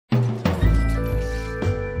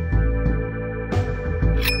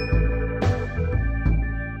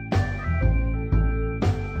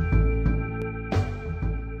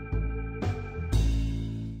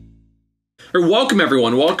Or welcome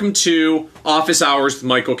everyone. Welcome to Office Hours with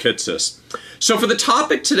Michael Kitces. So for the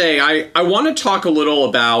topic today, I want to talk a little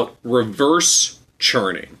about reverse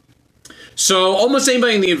churning. So almost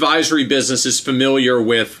anybody in the advisory business is familiar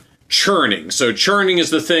with churning. So churning is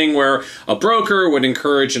the thing where a broker would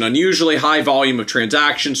encourage an unusually high volume of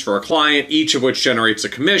transactions for a client, each of which generates a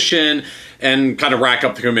commission and kind of rack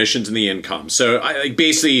up the commissions and the income. So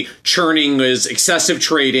basically churning is excessive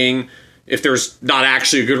trading. If there's not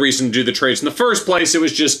actually a good reason to do the trades in the first place, it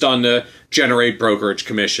was just done to generate brokerage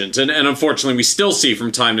commissions. And unfortunately, we still see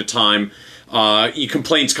from time to time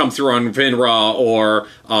complaints come through on FINRA or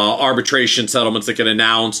arbitration settlements that get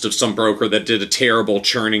announced of some broker that did a terrible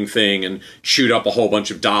churning thing and chewed up a whole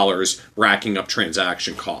bunch of dollars, racking up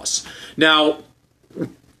transaction costs. Now,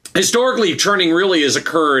 historically, churning really has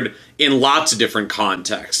occurred in lots of different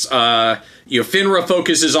contexts. FINRA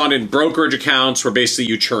focuses on in brokerage accounts where basically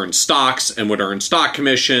you churn stocks and would earn stock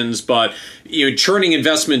commissions, but churning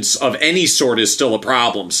investments of any sort is still a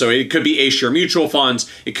problem. So it could be A-share mutual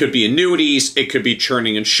funds, it could be annuities, it could be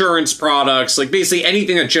churning insurance products, like basically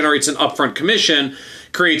anything that generates an upfront commission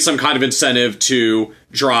creates some kind of incentive to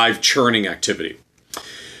drive churning activity.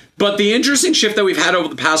 But the interesting shift that we've had over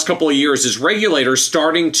the past couple of years is regulators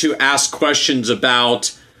starting to ask questions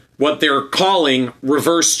about what they're calling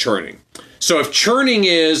reverse churning. So if churning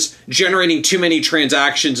is generating too many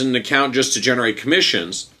transactions in an account just to generate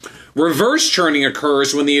commissions, reverse churning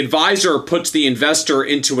occurs when the advisor puts the investor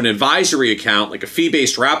into an advisory account, like a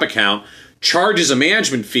fee-based wrap account, charges a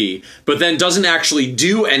management fee, but then doesn't actually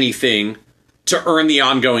do anything to earn the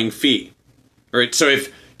ongoing fee. Right? So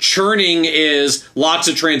if churning is lots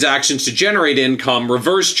of transactions to generate income,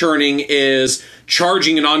 reverse churning is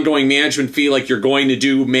charging an ongoing management fee like you're going to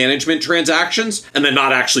do management transactions and then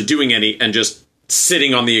not actually doing any and just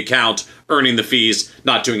sitting on the account, earning the fees,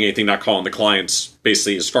 not doing anything, not calling the clients,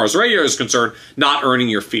 basically, as far as the regulator is concerned, not earning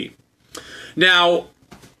your fee. Now,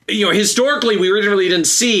 historically, we really didn't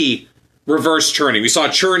see reverse churning. We saw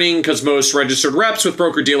churning because most registered reps with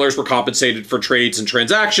broker-dealers were compensated for trades and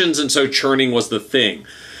transactions, and so churning was the thing.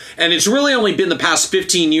 And it's really only been the past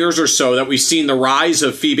 15 years or so that we've seen the rise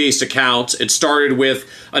of fee-based accounts. It started with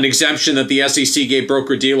an exemption that the SEC gave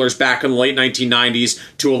broker-dealers back in the late 1990s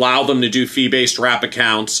to allow them to do fee-based wrap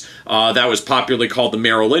accounts. That was popularly called the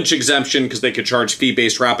Merrill Lynch exemption because they could charge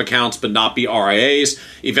fee-based wrap accounts but not be RIAs.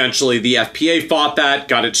 Eventually, the FPA fought that,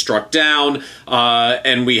 got it struck down,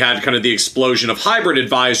 and we had kind of the explosion of hybrid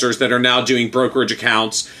advisors that are now doing brokerage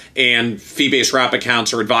accounts and fee-based wrap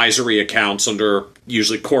accounts or advisory accounts under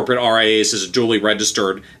usually corporate RIAs as a duly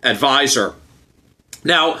registered advisor.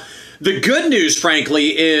 Now, the good news,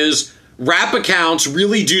 frankly, is wrap accounts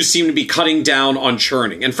really do seem to be cutting down on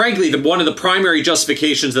churning. And frankly, one of the primary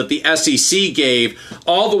justifications that the SEC gave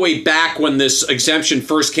all the way back when this exemption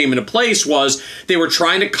first came into place was they were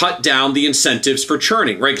trying to cut down the incentives for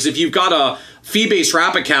churning, right? Because if you've got a fee-based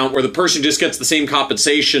wrap account where the person just gets the same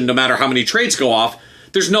compensation no matter how many trades go off,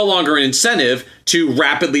 there's no longer an incentive to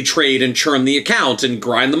rapidly trade and churn the account and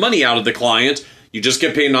grind the money out of the client. You just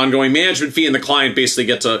get paid an ongoing management fee, and the client basically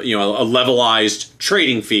gets a levelized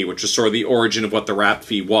trading fee, which is sort of the origin of what the wrap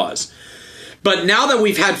fee was. But now that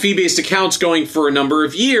we've had fee-based accounts going for a number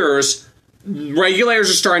of years, regulators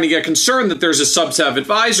are starting to get concerned that there's a subset of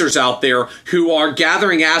advisors out there who are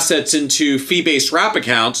gathering assets into fee-based wrap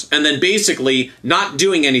accounts and then basically not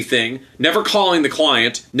doing anything, never calling the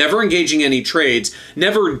client, never engaging any trades,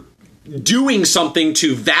 never doing something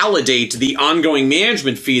to validate the ongoing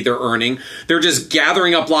management fee they're earning. They're just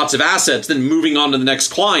gathering up lots of assets, then moving on to the next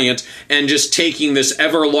client and just taking this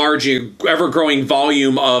ever-growing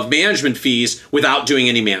volume of management fees without doing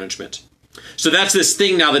any management. So that's this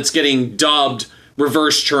thing now that's getting dubbed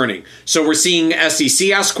reverse churning. So we're seeing SEC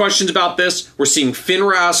ask questions about this. We're seeing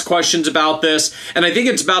FINRA ask questions about this. And I think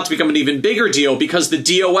it's about to become an even bigger deal because the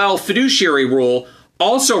DOL fiduciary rule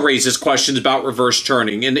also raises questions about reverse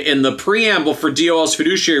churning. In the preamble for DOL's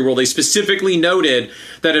fiduciary rule, they specifically noted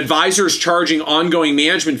that advisors charging ongoing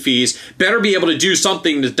management fees better be able to do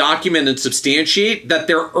something to document and substantiate that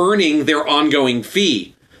they're earning their ongoing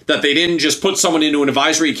fee. That they didn't just put someone into an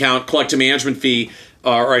advisory account, collect a management fee,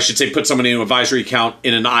 or I should say put someone into an advisory account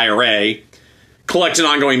in an IRA, collect an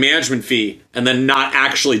ongoing management fee, and then not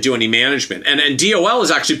actually do any management. And DOL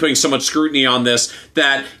is actually putting so much scrutiny on this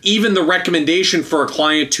that even the recommendation for a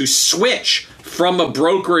client to switch from a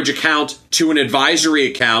brokerage account to an advisory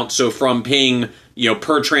account, so from paying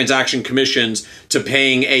per transaction commissions to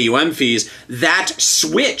paying AUM fees, that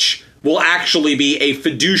switch will actually be a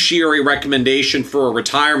fiduciary recommendation for a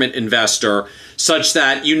retirement investor, such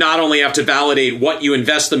that you not only have to validate what you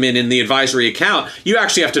invest them in the advisory account, you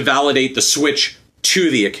actually have to validate the switch to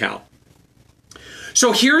the account.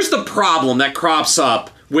 So here's the problem that crops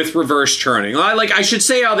up with reverse churning. I should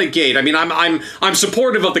say out of the gate, I mean, I'm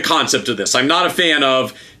supportive of the concept of this. I'm not a fan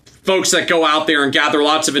of folks that go out there and gather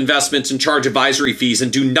lots of investments and charge advisory fees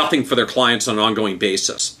and do nothing for their clients on an ongoing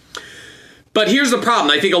basis. But here's the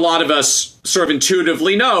problem. I think a lot of us sort of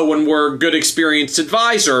intuitively know when we're good, experienced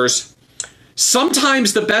advisors,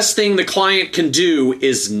 sometimes the best thing the client can do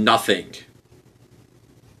is nothing.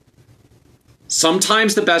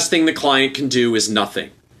 Sometimes the best thing the client can do is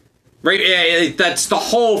nothing. Right? That's the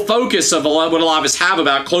whole focus of what a lot of us have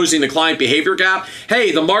about closing the client behavior gap.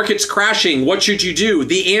 Hey, the market's crashing. What should you do?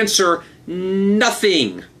 The answer,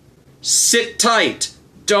 nothing. Sit tight.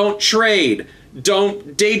 Don't trade.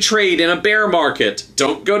 Don't day trade in a bear market.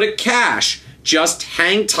 Don't go to cash. Just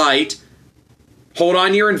hang tight. Hold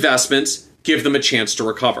on to your investments. Give them a chance to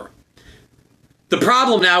recover. The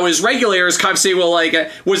problem now is regulators kind of say, well, like,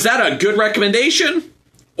 was that a good recommendation?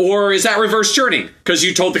 Or is that reverse churning because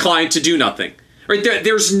you told the client to do nothing? Right?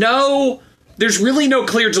 There's really no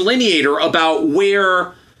clear delineator about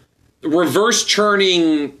where reverse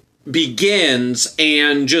churning begins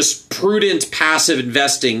and just prudent passive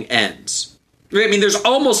investing ends. I mean, there's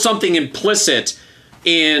almost something implicit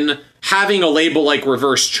in having a label like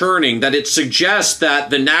reverse churning that it suggests that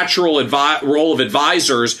the natural role of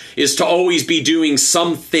advisors is to always be doing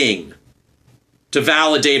something to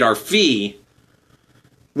validate our fee,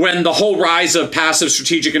 when the whole rise of passive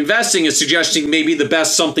strategic investing is suggesting maybe the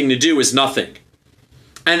best something to do is nothing.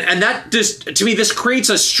 And that just, to me, this creates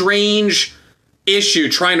a strange issue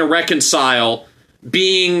trying to reconcile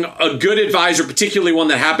being a good advisor, particularly one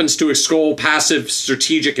that happens to extol passive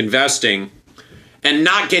strategic investing, and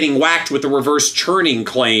not getting whacked with the reverse churning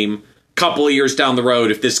claim a couple of years down the road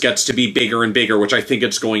if this gets to be bigger and bigger, which I think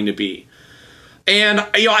it's going to be. And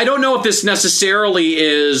I don't know if this necessarily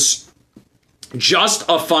is just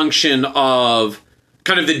a function of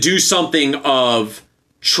kind of the do something of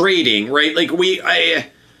trading, right? Like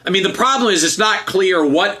I mean, the problem is it's not clear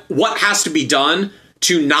what has to be done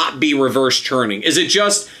to not be reverse churning. Is it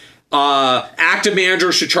just active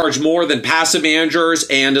managers should charge more than passive managers,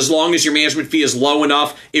 and as long as your management fee is low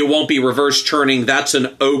enough, it won't be reverse churning? That's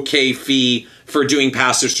an okay fee for doing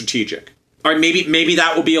passive strategic. All right, maybe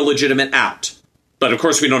that will be a legitimate out, but of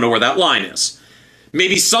course we don't know where that line is.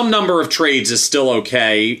 Maybe some number of trades is still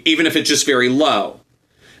okay, even if it's just very low.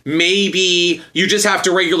 Maybe you just have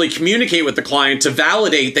to regularly communicate with the client to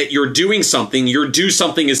validate that you're doing something. Your do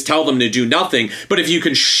something is tell them to do nothing. But if you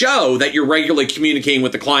can show that you're regularly communicating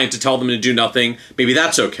with the client to tell them to do nothing, maybe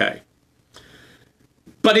that's okay.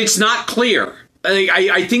 But it's not clear.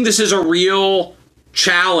 I think this is a real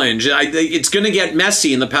challenge. It's going to get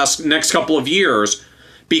messy in the next couple of years,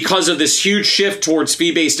 because of this huge shift towards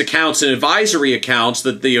fee-based accounts and advisory accounts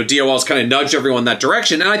that the DOL's kind of nudged everyone in that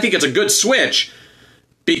direction. And I think it's a good switch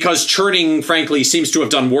because churning, frankly, seems to have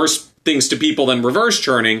done worse things to people than reverse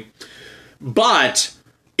churning. But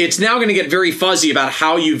it's now going to get very fuzzy about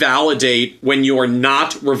how you validate when you're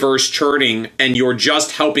not reverse churning and you're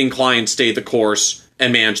just helping clients stay the course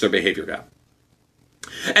and manage their behavior gap.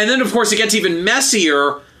 And then, of course, it gets even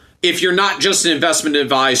messier if you're not just an investment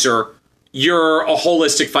advisor, you're a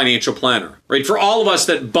holistic financial planner, right? For all of us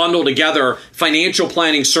that bundle together financial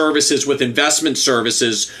planning services with investment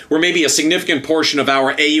services, where maybe a significant portion of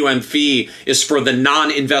our AUM fee is for the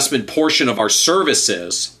non-investment portion of our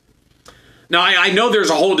services. Now, I know there's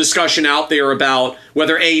a whole discussion out there about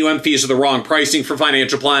whether AUM fees are the wrong pricing for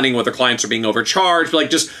financial planning, whether clients are being overcharged. But like,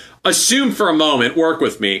 just assume for a moment, work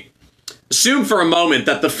with me. Assume for a moment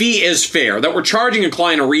that the fee is fair, that we're charging a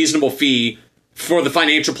client a reasonable fee for the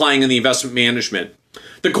financial planning and the investment management.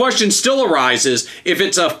 The question still arises, if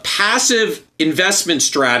it's a passive investment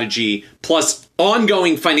strategy plus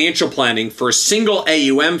ongoing financial planning for a single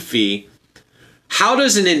AUM fee, how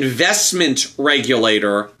does an investment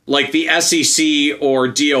regulator like the SEC or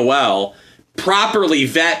DOL properly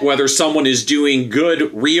vet whether someone is doing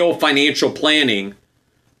good, real financial planning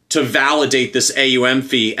to validate this AUM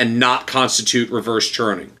fee and not constitute reverse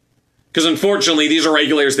churning? Because unfortunately, these are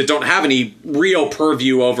regulators that don't have any real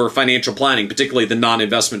purview over financial planning, particularly the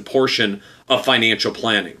non-investment portion of financial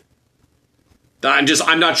planning. I'm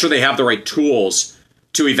not sure they have the right tools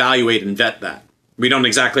to evaluate and vet that. We don't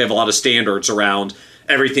exactly have a lot of standards around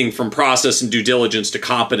everything from process and due diligence to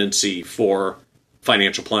competency for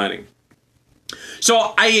financial planning.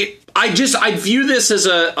 So I view this as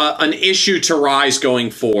an issue to rise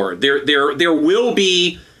going forward. There will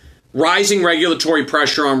be rising regulatory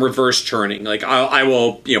pressure on reverse churning. Like I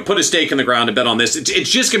will, put a stake in the ground and bet on this. It's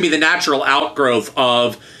just going to be the natural outgrowth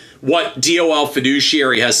of what DOL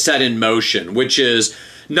Fiduciary has set in motion, which is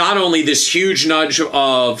not only this huge nudge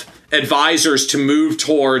of advisors to move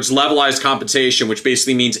towards levelized compensation, which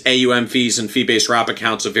basically means AUM fees and fee-based wrap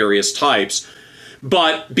accounts of various types.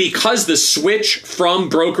 But because the switch from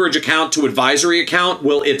brokerage account to advisory account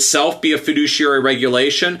will itself be a fiduciary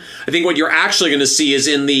regulation, I think what you're actually going to see is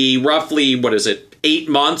in the roughly, 8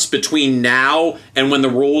 months between now and when the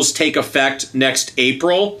rules take effect next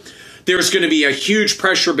April, there's going to be a huge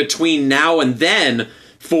pressure between now and then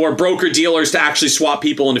for broker-dealers to actually swap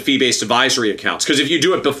people into fee-based advisory accounts. Because if you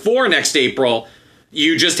do it before next April,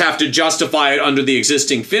 you just have to justify it under the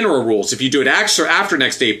existing FINRA rules. If you do it after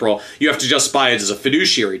next April, you have to justify it as a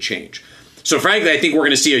fiduciary change. So frankly, I think we're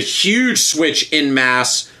going to see a huge switch in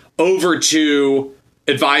mass over to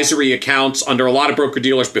advisory accounts under a lot of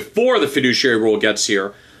broker-dealers before the fiduciary rule gets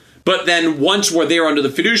here. But then once we're there under the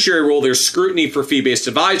fiduciary rule, there's scrutiny for fee-based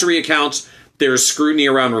advisory accounts. There's scrutiny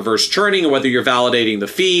around reverse churning and whether you're validating the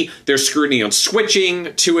fee. There's scrutiny on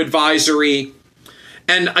switching to advisory.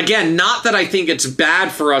 And again, not that I think it's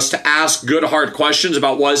bad for us to ask good, hard questions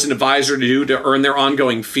about what is an advisor to do to earn their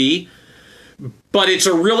ongoing fee, but it's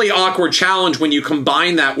a really awkward challenge when you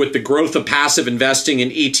combine that with the growth of passive investing in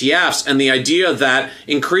ETFs and the idea that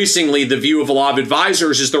increasingly the view of a lot of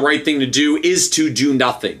advisors is the right thing to do is to do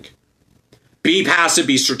nothing. Be passive,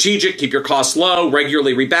 be strategic, keep your costs low,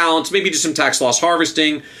 regularly rebalance, maybe do some tax loss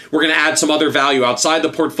harvesting. We're going to add some other value outside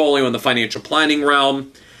the portfolio in the financial planning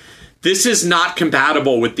realm. This is not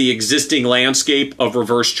compatible with the existing landscape of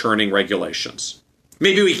reverse churning regulations.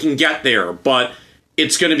 Maybe we can get there, but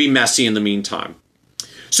it's going to be messy in the meantime.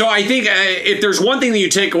 So I think if there's one thing that you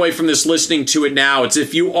take away from this listening to it now, it's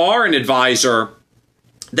if you are an advisor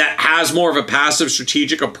that has more of a passive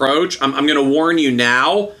strategic approach, I'm going to warn you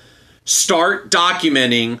now, start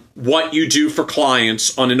documenting what you do for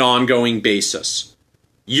clients on an ongoing basis.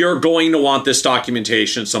 You're going to want this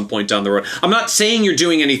documentation at some point down the road. I'm not saying you're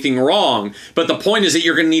doing anything wrong, but the point is that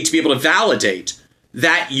you're going to need to be able to validate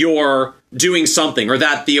that you're doing something, or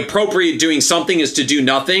that the appropriate doing something is to do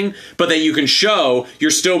nothing, but that you can show you're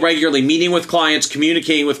still regularly meeting with clients,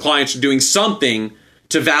 communicating with clients, or doing something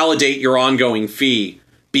to validate your ongoing fee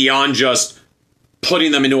beyond just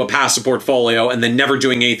putting them into a passive portfolio and then never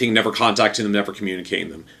doing anything, never contacting them, never communicating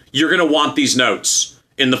them. You're going to want these notes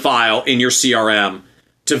in the file, in your CRM,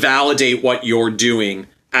 to validate what you're doing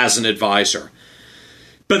as an advisor.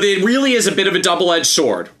 But it really is a bit of a double-edged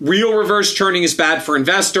sword. Real reverse churning is bad for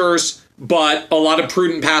investors, but a lot of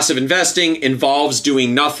prudent passive investing involves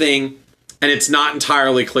doing nothing, and it's not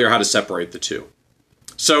entirely clear how to separate the two.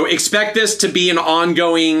 So expect this to be an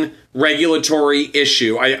ongoing regulatory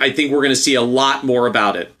issue. I think we're going to see a lot more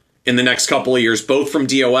about it in the next couple of years, both from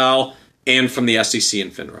DOL and from the SEC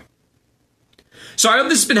and FINRA. So I hope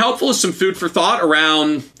this has been helpful as some food for thought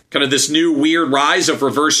around kind of this new weird rise of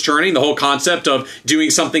reverse churning, the whole concept of doing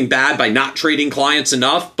something bad by not trading clients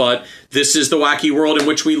enough, but this is the wacky world in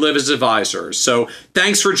which we live as advisors. So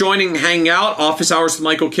thanks for joining and hanging out. Office Hours with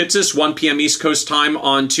Michael Kitces, 1 p.m. East Coast time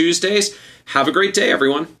on Tuesdays. Have a great day,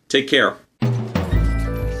 everyone. Take care.